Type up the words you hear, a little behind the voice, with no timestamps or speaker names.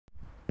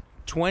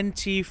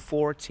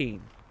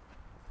2014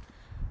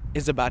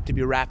 is about to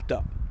be wrapped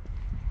up.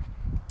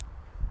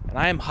 And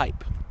I am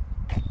hype.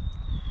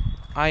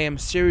 I am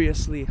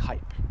seriously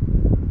hype.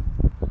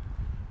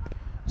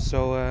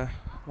 So,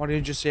 why don't you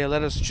just say,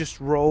 let us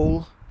just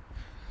roll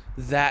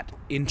that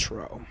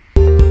intro.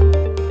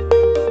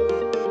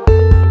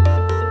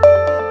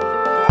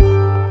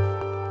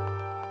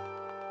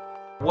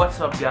 What's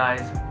up,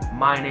 guys?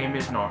 My name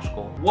is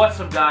Narschool.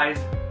 What's up, guys?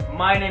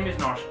 My name is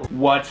Narschool.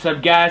 What's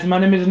up, guys? My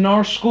name is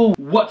Narschool.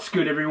 What's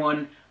good,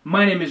 everyone?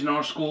 My name is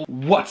Narschool.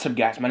 What's up,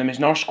 guys? My name is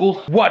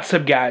Narschool. What's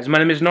up, guys? My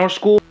name is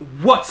Narschool.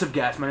 What's up,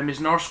 guys? My name is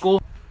Narschool.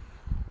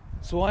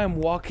 So I am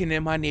walking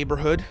in my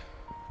neighborhood,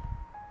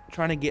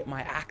 trying to get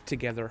my act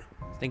together,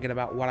 thinking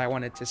about what I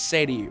wanted to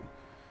say to you.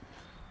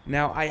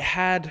 Now, I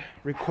had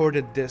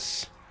recorded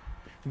this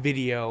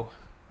video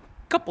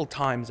a couple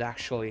times,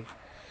 actually.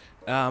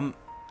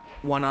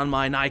 One on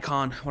my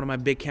Nikon, one on my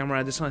big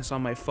camera, this one is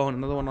on my phone,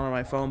 another one on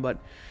my phone, but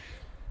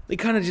they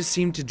kind of just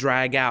seem to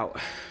drag out.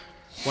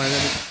 One of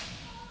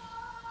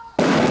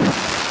them,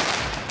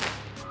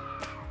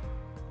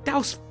 that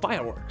was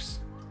fireworks.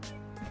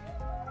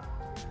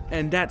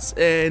 And that's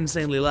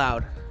insanely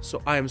loud,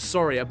 so I am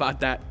sorry about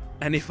that.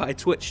 And if I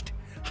twitched,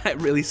 I'm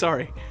really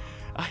sorry.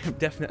 I am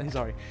definitely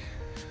sorry.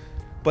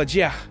 But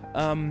yeah,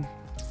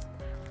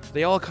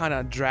 they all kind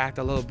of dragged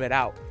a little bit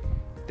out,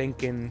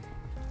 thinking,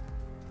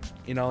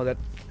 you know, that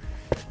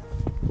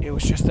it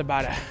was just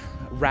about a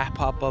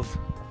wrap up of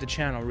the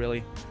channel,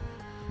 really.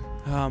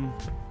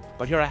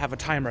 But here I have a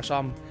timer, so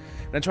I'm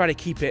gonna try to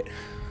keep it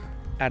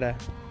at a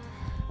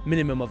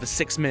minimum of a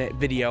 6-minute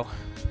video.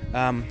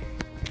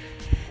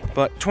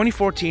 But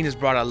 2014 has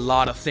brought a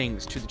lot of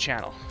things to the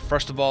channel.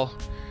 First of all,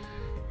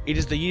 it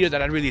is the year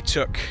that I really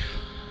took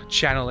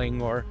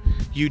channeling or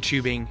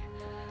YouTubing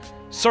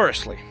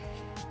seriously.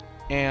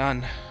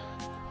 And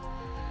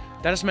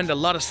that has meant a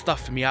lot of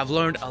stuff for me. I've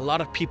learned a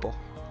lot of people.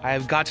 I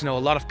have got to know a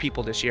lot of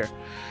people this year.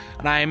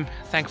 And I'm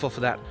thankful for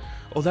that.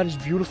 Oh, that is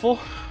beautiful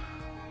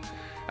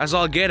as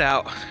all get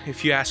out,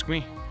 if you ask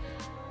me.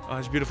 Oh,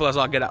 it's beautiful as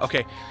all get out.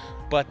 Okay.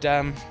 But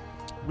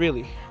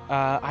really,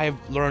 I have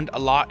learned a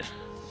lot,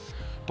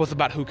 both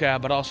about hookah,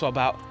 but also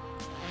about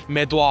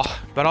medwa,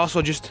 but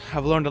also just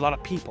have learned a lot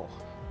of people.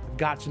 I've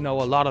got to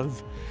know a lot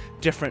of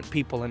different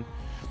people, and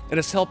it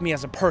has helped me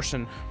as a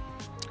person.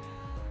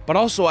 But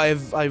also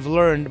I've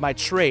learned my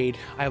trade.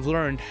 I've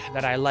learned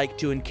that I like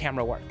doing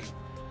camera work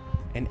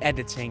and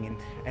editing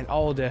and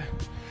all the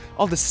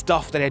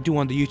stuff that I do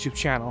on the YouTube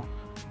channel.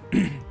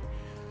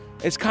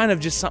 It's kind of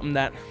just something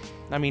that,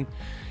 I mean,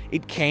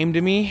 it came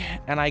to me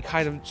and I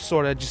kind of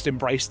sort of just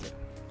embraced it.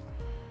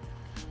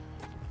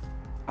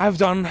 I've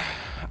done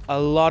a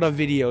lot of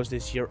videos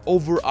this year,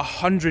 over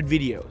 100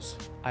 videos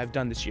I've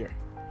done this year.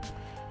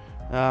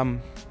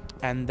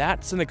 And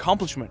that's an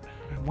accomplishment.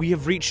 We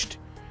have reached,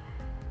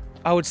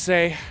 I would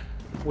say,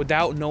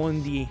 without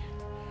knowing the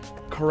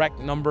correct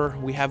number,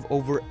 we have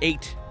over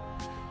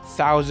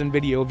 8,000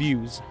 video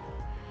views.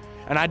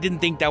 And I didn't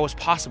think that was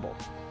possible.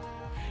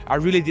 I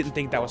really didn't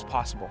think that was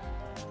possible.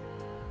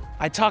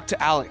 I talked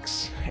to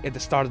Alex at the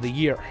start of the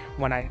year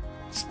when I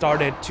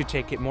started to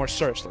take it more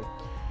seriously.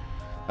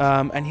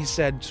 And he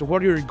said, so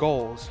what are your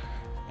goals?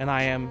 And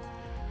I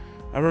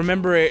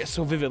remember it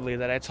so vividly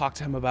that I talked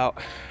to him about,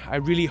 I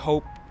really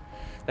hope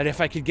that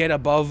if I could get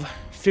above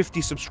 50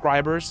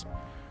 subscribers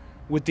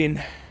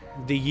within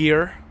the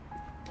year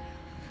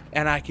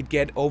and I could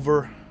get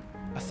over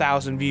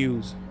 1,000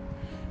 views,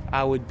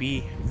 I would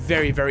be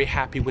very, very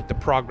happy with the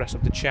progress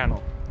of the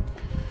channel.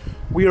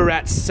 We are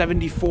at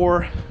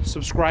 74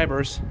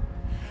 subscribers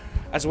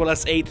as well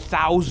as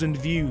 8,000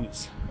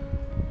 views.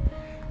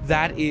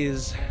 That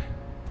is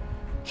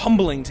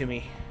humbling to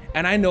me.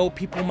 And I know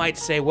people might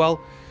say,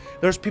 well,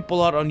 there's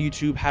people out on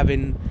YouTube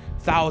having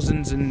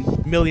thousands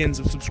and millions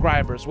of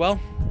subscribers. Well,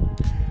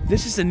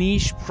 this is a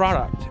niche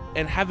product,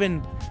 and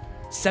having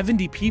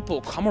 70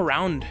 people come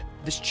around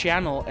this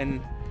channel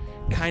and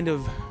kind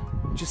of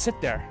just sit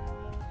there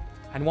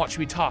and watch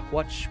me talk,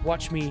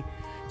 watch me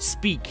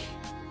speak,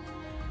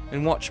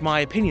 and watch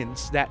my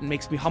opinions, that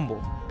makes me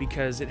humble,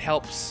 because it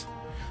helps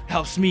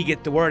me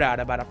get the word out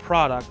about a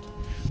product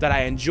that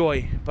I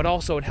enjoy, but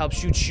also it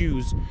helps you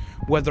choose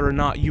whether or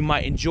not you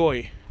might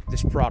enjoy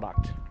this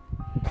product.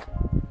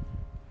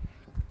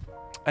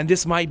 And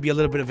this might be a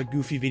little bit of a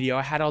goofy video.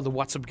 I had all the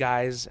what's up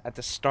guys at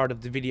the start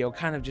of the video,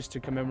 kind of just to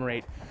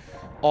commemorate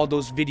all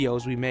those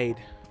videos we made.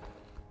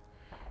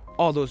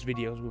 All those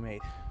videos we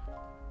made.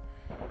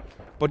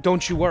 But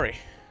don't you worry.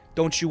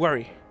 Don't you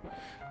worry.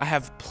 I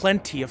have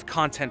plenty of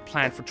content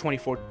planned for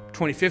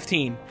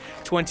 2015.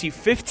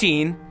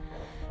 2015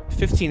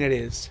 it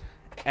is.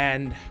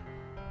 And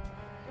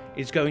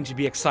it's going to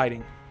be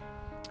exciting.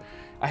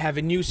 I have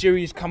a new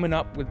series coming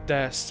up with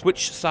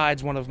Switch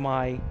Sides, one of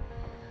my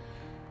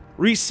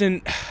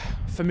recent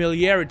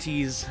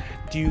familiarities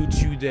due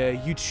to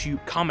the YouTube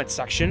comment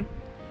section.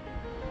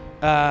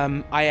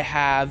 I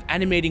have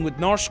Animating with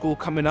Narschool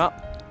coming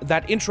up.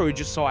 That intro you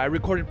just saw, I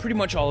recorded pretty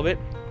much all of it,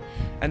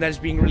 and that is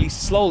being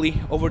released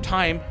slowly over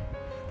time,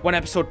 1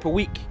 episode per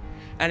week.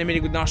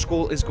 Animating with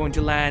Narschool is going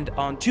to land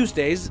on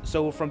Tuesdays,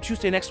 so from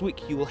Tuesday next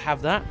week you will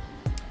have that.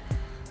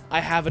 I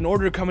have an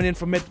order coming in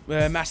from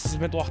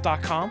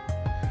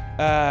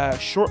mastersofmidwalk.com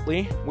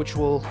shortly, which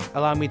will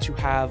allow me to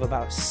have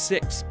about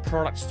 6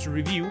 products to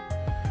review,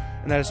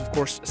 and that is of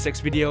course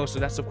 6 videos, so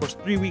that's of course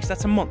 3 weeks,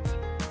 that's a month.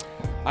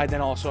 I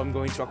then also am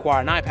going to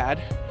acquire an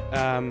iPad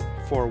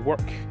for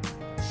work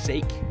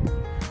sake,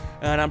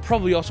 and I'm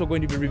probably also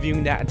going to be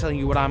reviewing that and telling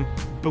you what I'm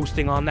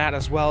boosting on that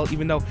as well,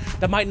 even though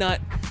that might not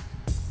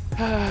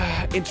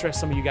interest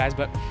some of you guys,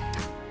 but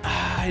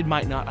it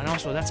might not. And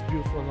also, that's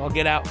beautiful. I'll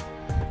get out.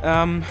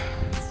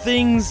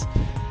 Things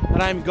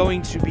that I'm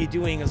going to be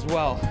doing as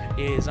well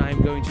is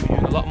I'm going to be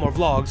doing a lot more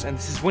vlogs, and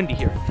this is windy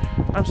here.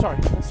 I'm sorry,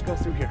 let's go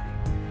through here.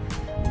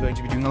 I'm going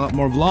to be doing a lot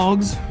more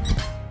vlogs.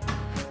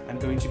 I'm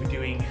going to be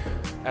doing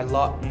a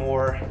lot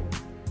more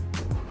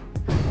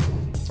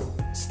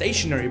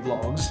stationary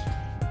vlogs,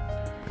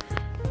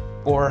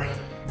 or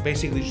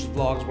basically just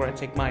vlogs where I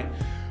take my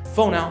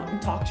phone out and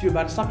talk to you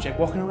about a subject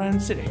walking around the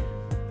city.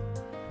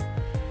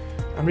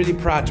 I'm really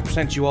proud to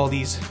present you all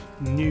these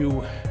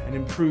new and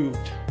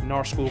improved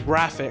Narschool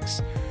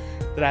graphics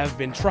that I've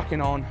been trucking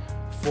on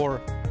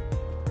for,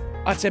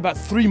 I'd say, about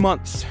 3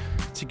 months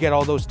to get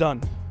all those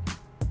done.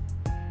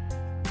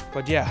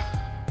 But yeah,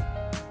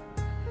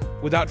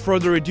 without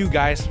further ado,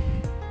 guys,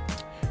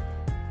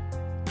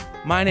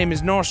 my name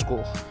is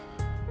Narschool.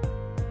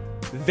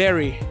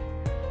 Very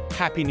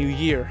Happy New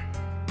Year,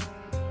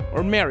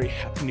 or Merry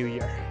Happy New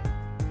Year.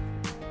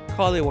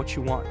 Call it what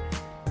you want.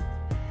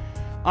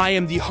 I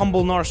am the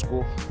humble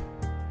Narschool,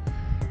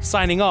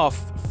 signing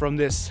off from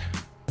this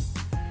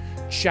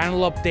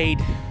channel update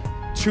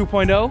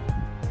 2.0.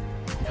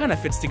 Kind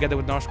of fits together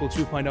with Narschool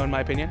 2.0 in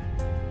my opinion.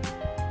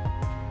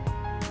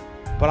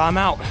 But I'm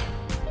out,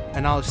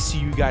 and I'll see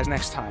you guys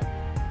next time.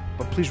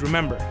 But please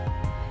remember,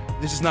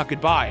 this is not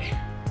goodbye.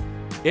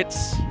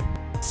 It's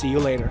see you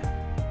later.